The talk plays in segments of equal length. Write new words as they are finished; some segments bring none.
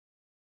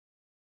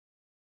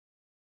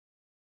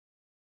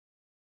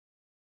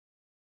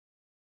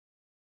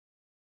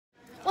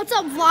What's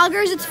up,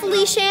 vloggers? It's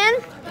Felicia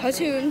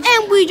Cartoons.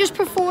 and we just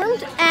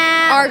performed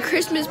at Our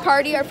Christmas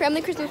party, our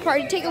family Christmas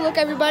party. Take a look,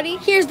 everybody.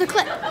 Here's the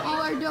clip.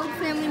 All our dope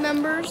family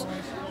members.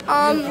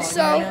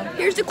 So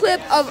here's the clip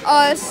of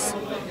us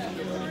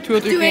 2 or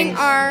 3 doing Kings.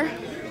 our.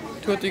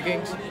 2 or 3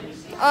 Kings.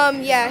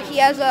 Yeah, he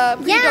has a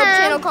pretty dope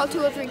channel called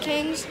 2 or 3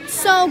 Kings.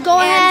 So go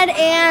ahead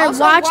and Also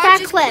watch that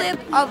this clip.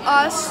 of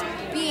us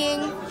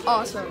being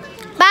awesome.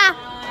 Bye.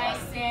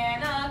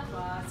 Santa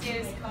Claus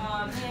is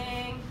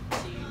coming to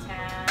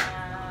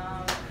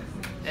town.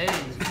 Hey.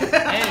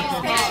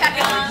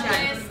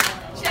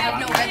 Check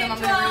no rhythm, I'm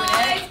gonna ruin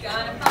it.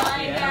 Gonna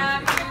find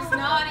out who's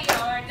naughty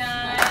or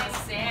nice.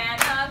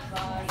 Santa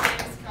Claus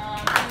is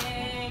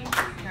coming to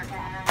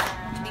town.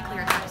 To be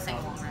clear, I sing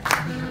along.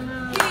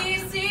 He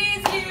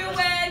sees you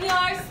when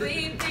you're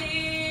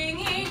sleeping.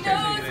 He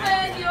knows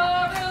when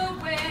you're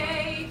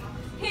awake.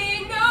 He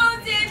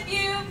knows if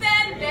you've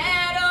been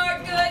bad or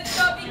good.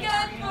 So be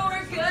good for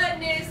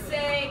goodness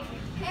sake.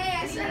 Hey,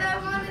 I said I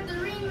wanted the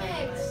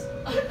remix.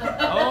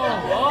 Oh,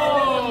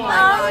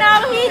 Oh no,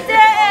 he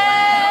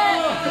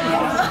didn't!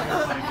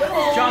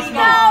 Just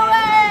No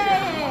way!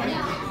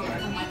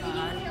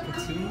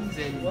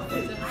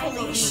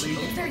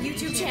 It's their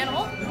YouTube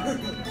channel.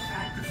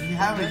 You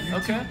have a YouTube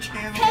Okay.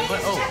 channel? Hey, But,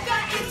 it's Check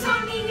out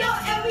Antonio,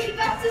 and we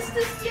about to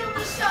steal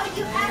the show.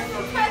 You ask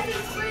for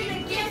presents, free to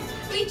gift.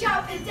 We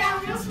drop it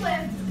down real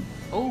swift.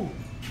 Oh.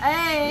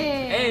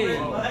 Hey!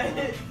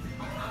 Hey.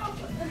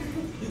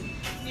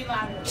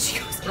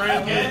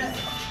 Bring it.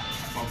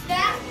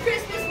 That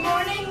Christmas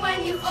morning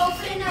when you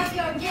open up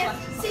your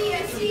gift, see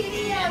a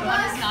CD of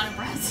us. Not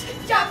impressed.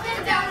 Drop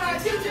it down our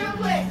tubes real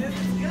quick.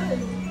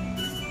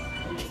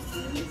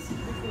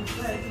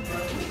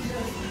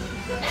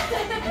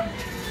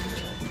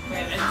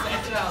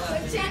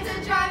 With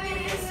Santa driving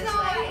in snow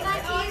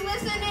like he's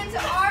listening to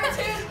our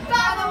tunes.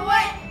 By the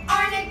way,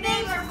 our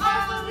nicknames are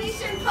our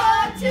Felician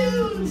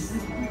Platoons.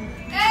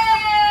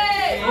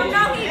 Hey! Oh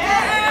no, he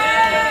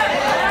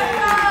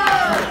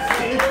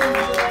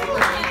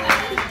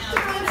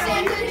From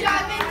Santa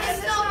driving in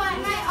snow at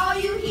night, all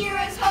you hear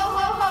is ho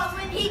ho ho.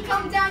 When he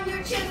comes down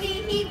your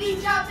chimney, he be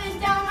dropping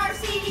down our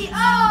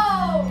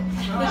CDO.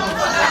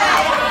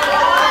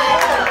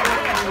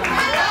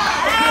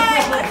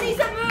 Hey, let's see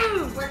some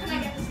moves. Where can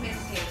I get this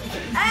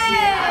mixtape?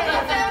 Hey, a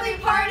family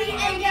party,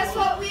 and guess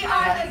what? We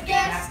are the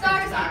guest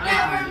stars.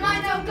 Never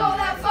mind, don't go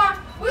that far.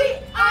 We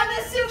are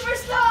the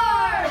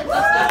superstars.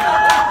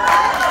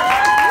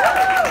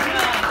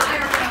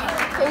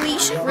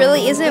 Felicia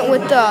really isn't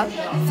with the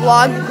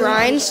vlog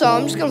grind, so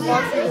I'm just gonna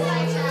vlog for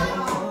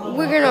you.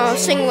 We're gonna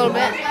sing a little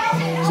bit.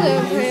 So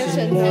parents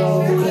said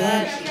no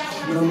that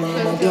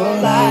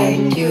don't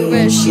like you,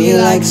 and she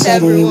likes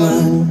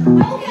everyone.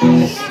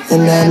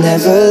 And I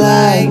never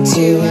liked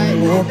you, I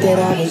admit that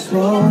I was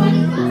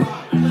wrong.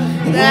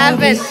 That I've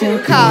been too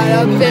caught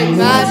up in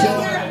my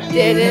job.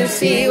 Didn't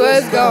see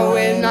what's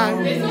going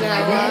on.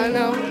 Now I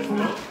know.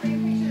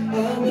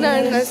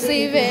 None of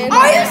sleeping.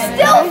 Are you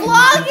still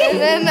vlogging? And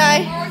then I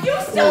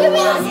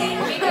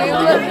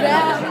look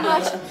that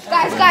much.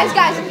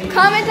 Guys,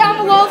 comment down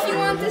below if you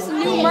want this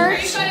new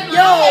merch.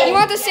 Yo, you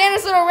want the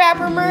Santa's Little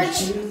Rapper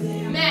merch?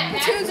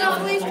 Tunes of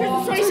Feliz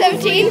Christmas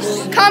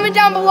 2017. Comment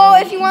down below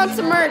if you want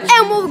some merch.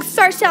 And we'll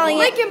start selling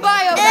Link it. in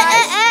bio,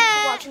 guys.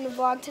 For watching the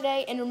vlog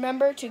today, and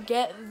remember to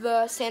get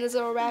the Santa's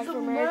Little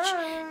Rapper merch.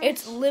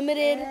 It's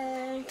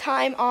limited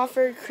time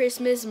offer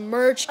Christmas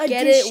merch.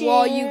 Get it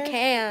while you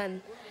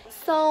can.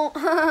 So,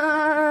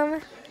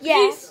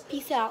 yeah.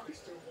 Peace out.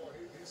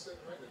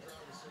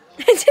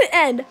 To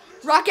end.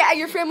 Rock it at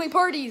your family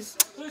parties.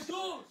 Let's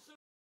go.